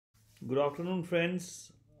Good afternoon,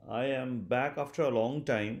 friends. I am back after a long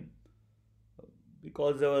time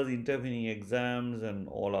because there was intervening exams and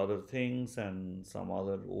all other things and some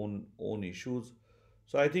other own issues.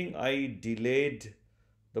 So I think I delayed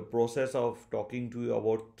the process of talking to you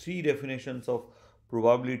about three definitions of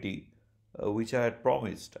probability which I had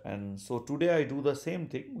promised. And so today I do the same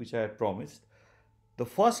thing which I had promised. The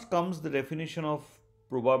first comes the definition of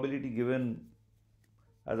probability given,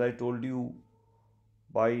 as I told you,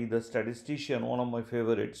 by the statistician, one of my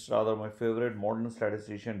favorites, rather my favorite modern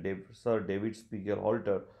statistician, Sir David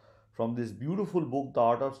Spiegelhalter, from this beautiful book, The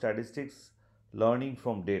Art of Statistics, Learning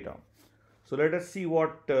from Data. So let us see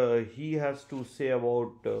what he has to say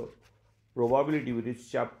about probability, which is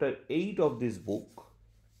chapter 8 of this book.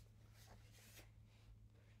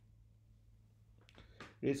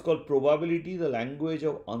 It's called Probability, the Language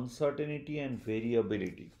of Uncertainty and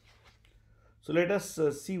Variability. So let us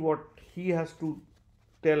see what he has to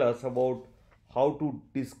tell us about how to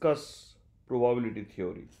discuss probability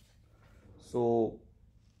theory. So,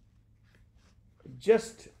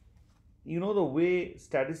 just the way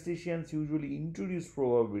statisticians usually introduce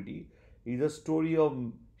probability is a story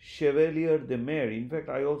of Chevalier de Mere. In fact,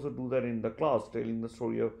 I also do that in the class, telling the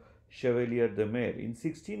story of Chevalier de Mere. In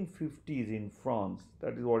 1650s in France,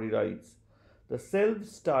 that is what he writes, the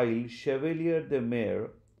self-styled Chevalier de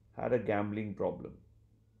Mere had a gambling problem.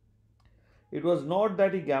 It was not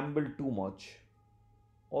that he gambled too much,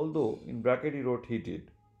 although in bracket he wrote he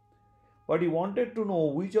did, but he wanted to know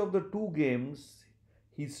which of the two games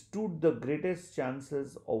he stood the greatest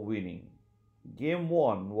chances of winning. Game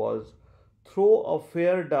 1 was throw a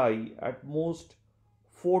fair die at most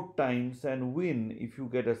 4 times and win if you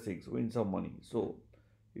get a 6, win some money. So,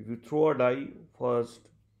 if you throw a die first,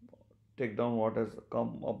 take down what has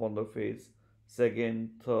come up on the face,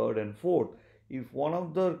 second, third, and fourth. If one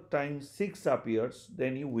of the times 6 appears,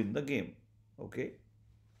 then you win the game. Okay.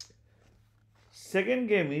 Second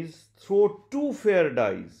game is throw two fair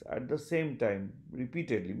dice at the same time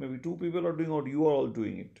repeatedly. Maybe two people are doing what you are all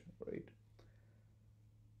doing it, right?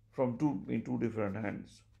 From two in two different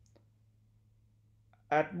hands.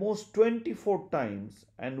 At most 24 times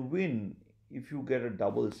and win if you get a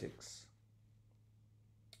double 6.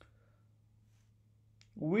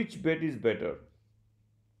 Which bet is better?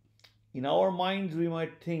 In our minds, we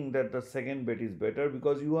might think that the second bet is better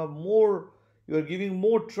because you are giving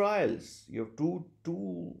more trials. You have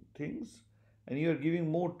two things and you are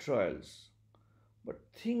giving more trials. But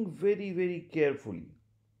think very, very carefully.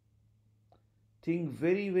 Think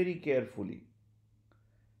very, very carefully.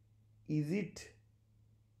 Is it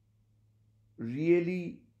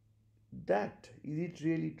really that? Is it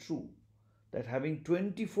really true that having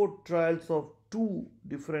 24 trials of two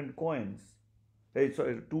different coins,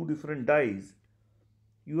 two different dice,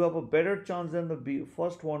 you have a better chance than the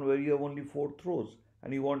first one where you have only 4 throws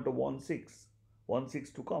and you want a 1 6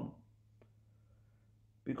 to come?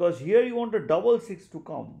 Because here you want a double 6 to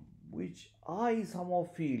come, which I somehow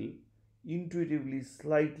feel intuitively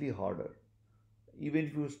slightly harder. Even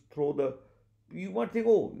if you throw you might think,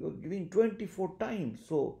 oh, you're giving 24 times,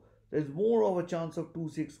 so there's more of a chance of 2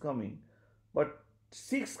 6 coming. But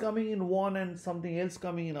 6 coming in one and something else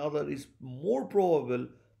coming in other is more probable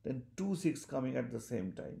than 2 6 coming at the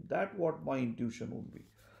same time. That's what my intuition would be.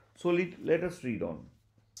 So let us read on.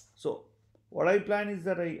 So, what I plan is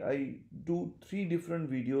that I do 3 different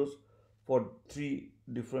videos for 3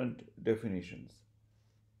 different definitions.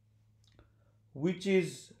 Which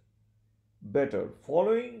is better?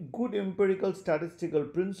 Following good empirical statistical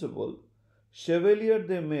principle, Chevalier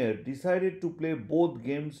de Mere decided to play both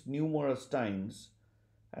games numerous times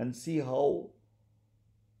and see how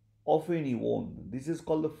often he won. This is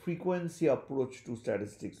called the frequency approach to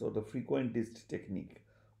statistics or the frequentist technique,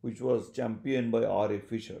 which was championed by R.A.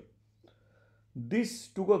 Fisher. This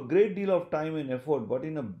took a great deal of time and effort, but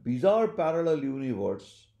in a bizarre parallel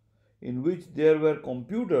universe in which there were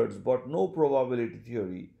computers but no probability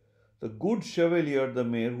theory, the good Chevalier de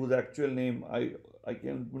Mere, whose actual name I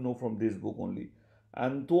can know from this book only,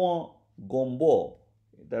 Antoine Gombaud,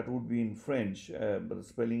 that would be in French, but the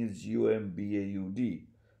spelling is Gombaud,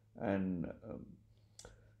 and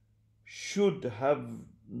should have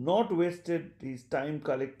not wasted his time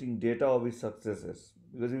collecting data of his successes,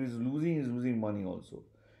 because if he's losing money also.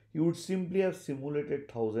 He would simply have simulated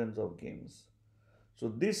thousands of games. So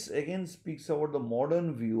this again speaks about the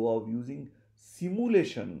modern view of using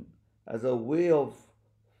simulation as a way of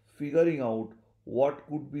figuring out what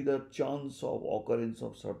could be the chance of occurrence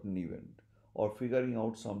of certain event or figuring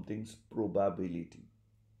out something's probability.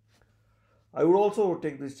 I would also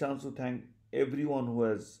take this chance to thank everyone who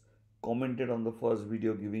has commented on the first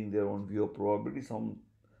video giving their own view of probability. Some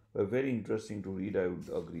were very interesting to read, I would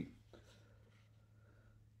agree.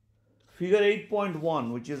 Figure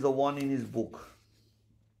 8.1, which is the one in his book,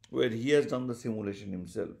 where he has done the simulation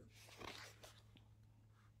himself.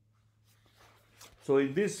 So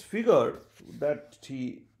in this figure that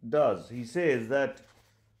he does, he says that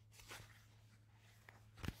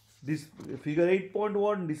this figure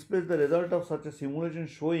 8.1 displays the result of such a simulation,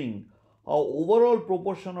 showing how overall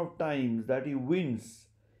proportion of times that he wins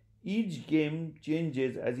each game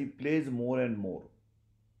changes as he plays more and more.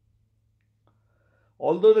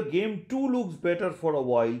 Although the game 2 looks better for a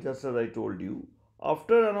while, just as I told you,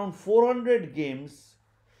 after around 400 games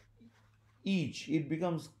each, it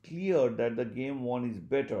becomes clear that the game 1 is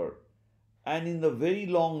better, and in the very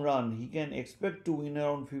long run, he can expect to win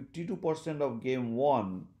around 52% of game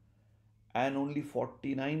 1 and only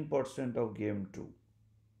 49% of game 2.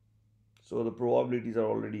 So the probabilities are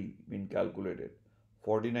already been calculated.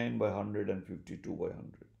 49 by 100 and 52 by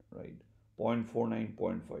 100, right? 0.49,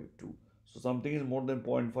 0.52. So something is more than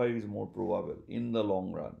 0.5 is more probable in the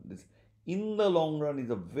long run. This in the long run is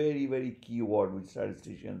a very, very key word which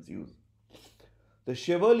statisticians use. The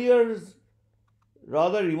Chevaliers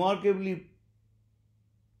rather remarkably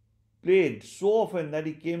played so often that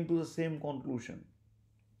he came to the same conclusion.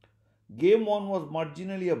 Game 1 was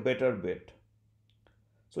marginally a better bet.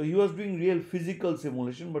 So he was doing real physical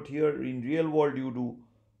simulation, but here in real world you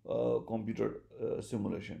do computer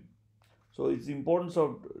simulation. So it's the importance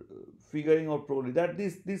of figuring out probably that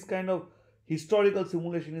this kind of historical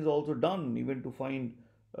simulation is also done even to find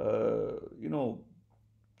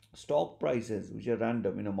stock prices which are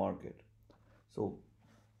random in a market. So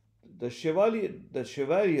the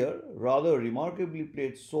Chevalier rather remarkably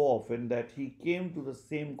played so often that he came to the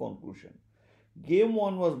same conclusion. Game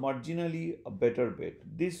 1 was marginally a better bet.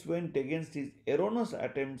 This went against his erroneous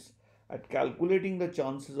attempts at calculating the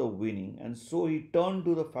chances of winning, and so he turned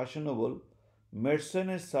to the fashionable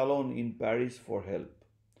Mercenaries salon in Paris for help.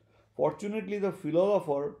 Fortunately, the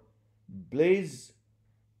philosopher Blaise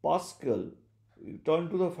Pascal turned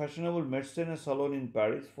to the fashionable Mercenaries salon in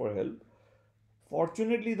Paris for help.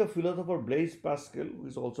 Fortunately, the philosopher Blaise Pascal, who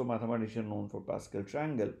is also a mathematician known for Pascal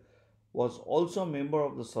triangle, was also a member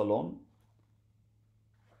of the salon,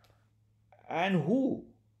 and who,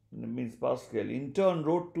 means Pascal, in turn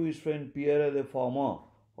wrote to his friend Pierre de Fermat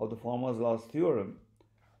of the Fermat's last theorem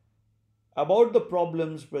about the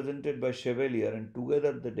problems presented by Chevalier, and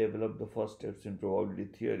together they developed the first steps in probability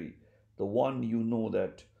theory. The one you know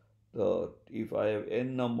that if I have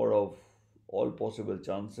n number of all possible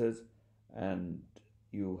chances, and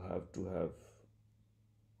you have to have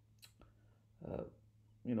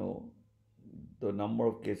the number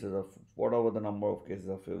of cases of whatever the number of cases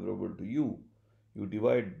are favorable to you, you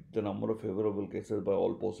divide the number of favorable cases by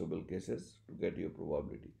all possible cases to get your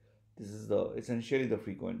probability. This is essentially the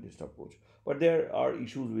frequentist approach. But there are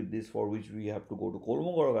issues with this for which we have to go to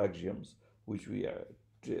Kolmogorov axioms, which we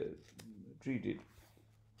treated.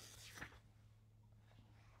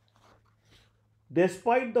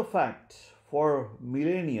 Despite the fact for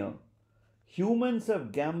millennia humans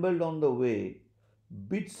have gambled on the way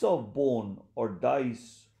bits of bone or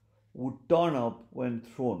dice would turn up when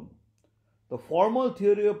thrown, the formal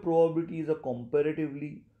theory of probability is a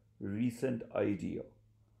comparatively recent idea.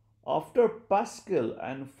 After Pascal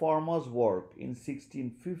and Fermat's work in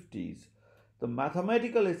 1650s, the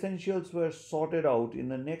mathematical essentials were sorted out in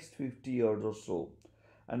the next 50 years or so.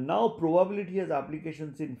 And now probability has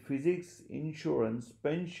applications in physics, insurance,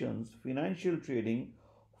 pensions, financial trading,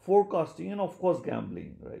 forecasting, and of course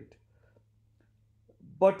gambling, right?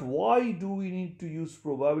 But why do we need to use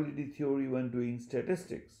probability theory when doing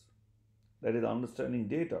statistics? That is, understanding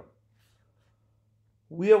data.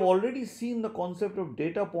 We have already seen the concept of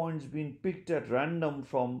data points being picked at random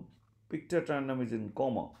is in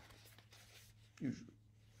comma.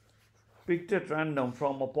 Picked at random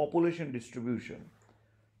from a population distribution.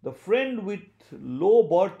 The friend with low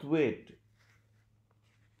birth weight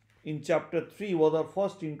in chapter 3 was our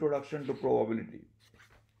first introduction to probability.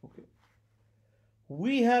 Okay.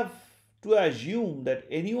 We have to assume that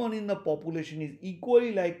anyone in the population is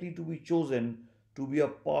equally likely to be chosen to be a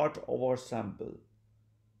part of our sample.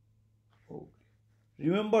 Okay.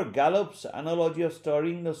 Remember Gallup's analogy of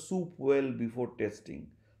stirring the soup well before testing,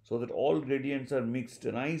 so that all gradients are mixed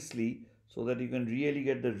nicely so that you can really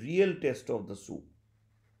get the real taste of the soup.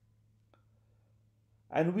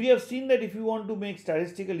 And we have seen that if you want to make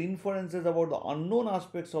statistical inferences about the unknown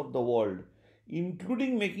aspects of the world,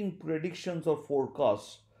 including making predictions or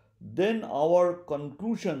forecasts, then our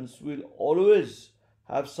conclusions will always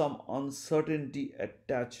have some uncertainty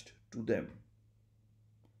attached to them.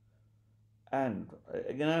 And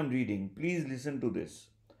again I am reading, please listen to this.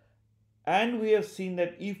 And we have seen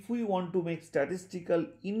that if we want to make statistical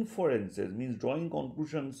inferences, means drawing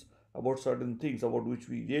conclusions about certain things about which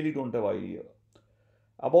we really don't have idea,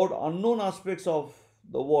 about unknown aspects of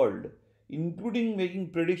the world, including making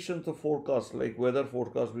predictions of forecasts like weather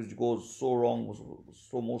forecast which goes so wrong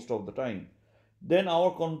so most of the time, then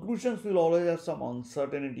our conclusions will always have some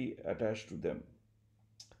uncertainty attached to them.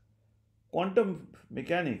 Quantum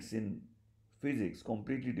mechanics in physics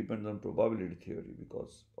completely depends on probability theory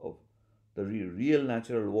because of the real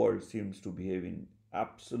natural world seems to behave in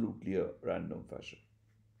absolutely a random fashion.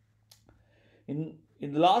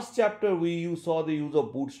 In the last chapter, we you saw the use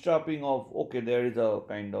of bootstrapping of okay, there is a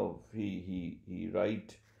kind of he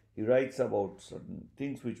writes about certain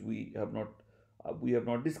things which we have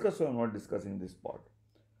not discussed, so I'm not discussing this part.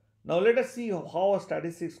 Now let us see how a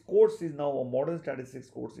statistics course is now a modern statistics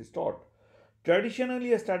course is taught.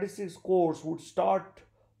 Traditionally, a statistics course would start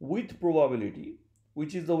with probability,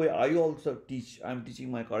 which is the way I also teach. I'm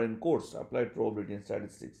teaching my current course, Applied Probability and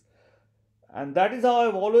Statistics. And that is how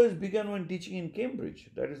I've always begun when teaching in Cambridge.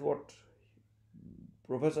 That is what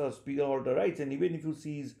Professor Spiegelhalter writes. And even if you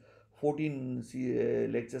see his 14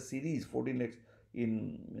 lecture series, 14 lectures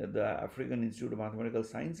in the African Institute of Mathematical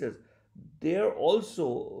Sciences, there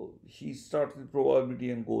also he starts with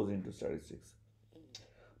probability and goes into statistics.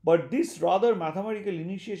 But this rather mathematical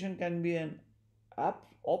initiation can be an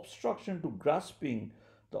obstruction to grasping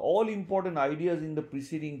the all important ideas in the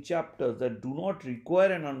preceding chapters that do not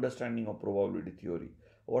require an understanding of probability theory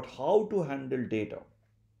about how to handle data.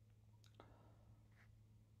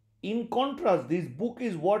 In contrast, this book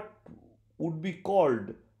is what would be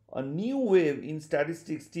called a new wave in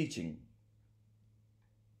statistics teaching,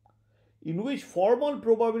 in which formal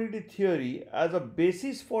probability theory as a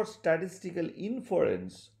basis for statistical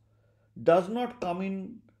inference does not come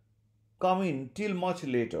in till much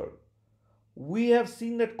later. We have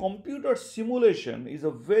seen that computer simulation is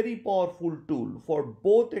a very powerful tool for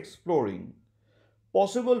both exploring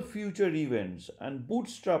possible future events and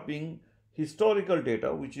bootstrapping historical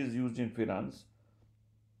data, which is used in finance.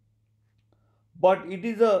 But it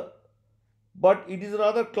is a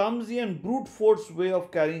rather clumsy and brute force way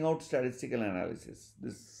of carrying out statistical analysis.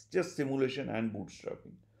 This is just simulation and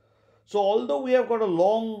bootstrapping. So although we have got a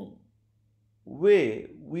long way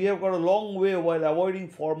while avoiding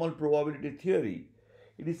formal probability theory,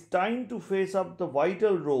 it is time to face up the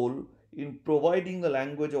vital role in providing the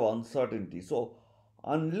language of uncertainty. So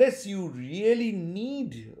unless you really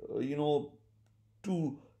need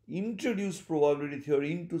to introduce probability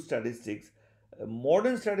theory into statistics,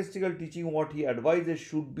 modern statistical teaching, what he advises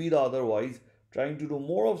should be the otherwise, trying to do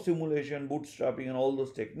more of simulation, bootstrapping and all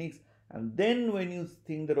those techniques. And then when you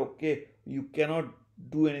think that okay, you cannot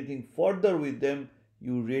do anything further with them,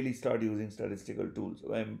 you really start using statistical tools,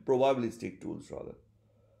 probabilistic tools rather.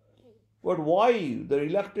 But why the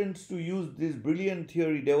reluctance to use this brilliant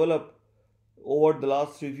theory developed over the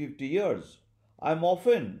last 350 years? I'm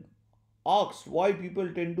often asked why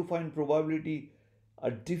people tend to find probability a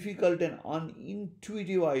difficult and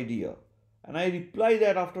unintuitive idea. And I reply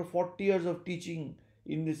that after 40 years of teaching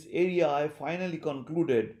in this area, I finally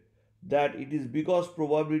concluded that it is because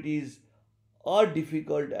probabilities are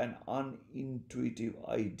difficult and unintuitive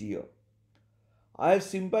idea. I have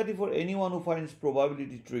sympathy for anyone who finds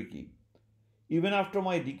probability tricky. Even after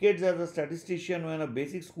my decades as a statistician, when a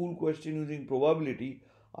basic school question using probability,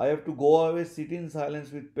 I have to go away, sit in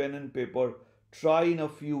silence with pen and paper, try in a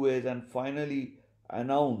few ways, and finally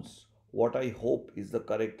announce what I hope is the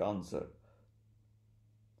correct answer.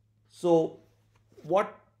 So,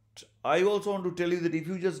 what I also want to tell you that if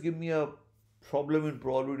you just give me a problem in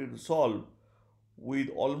probability to solve, with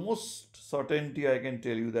almost certainty, I can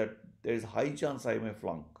tell you that there is high chance I may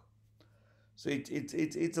flunk. So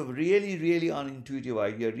it's a really unintuitive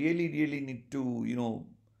idea. Really need to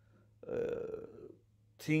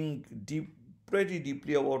think pretty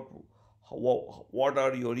deeply about what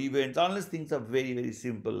are your events. Unless things are very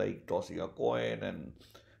simple like tossing a coin, and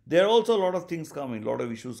there are also a lot of things coming, a lot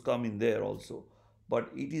of issues come in there also.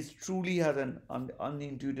 But it is truly has an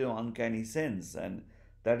unintuitive, uncanny sense, and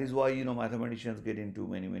that is why mathematicians get into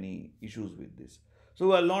many issues with this.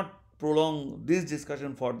 So I'll not prolong this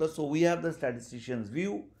discussion further. So we have the statistician's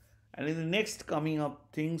view, and in the next coming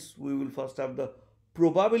up things we will first have the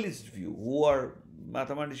probabilist view, who are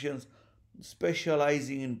mathematicians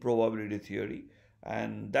specializing in probability theory,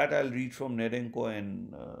 and that I'll read from Nedenko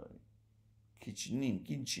and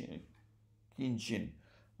Kinchin.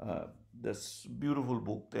 This beautiful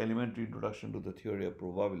book, The Elementary Introduction to the Theory of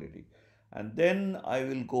Probability. And then I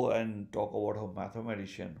will go and talk about how a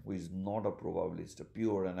mathematician who is not a probabilist, a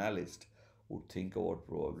pure analyst, would think about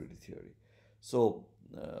probability theory. So,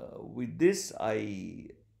 with this, I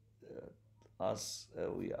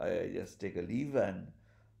just take a leave and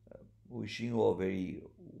wishing you a very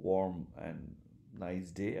warm and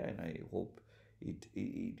nice day. And I hope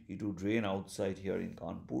it would rain outside here in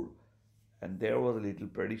Kanpur. And there was a little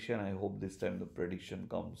prediction. I hope this time the prediction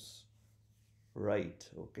comes right.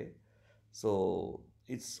 Okay. So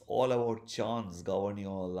it's all about chance governing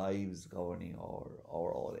our lives, governing our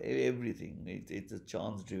all everything. It's a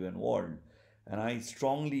chance driven world. And I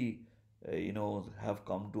strongly, have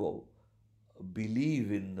come to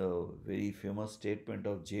believe in the very famous statement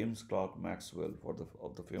of James Clerk Maxwell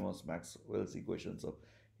of the famous Maxwell's equations of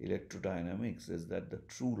electrodynamics, is that the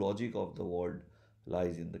true logic of the world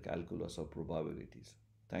lies in the calculus of probabilities.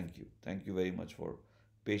 Thank you. Thank you very much for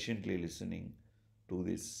patiently listening to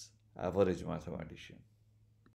this average mathematician.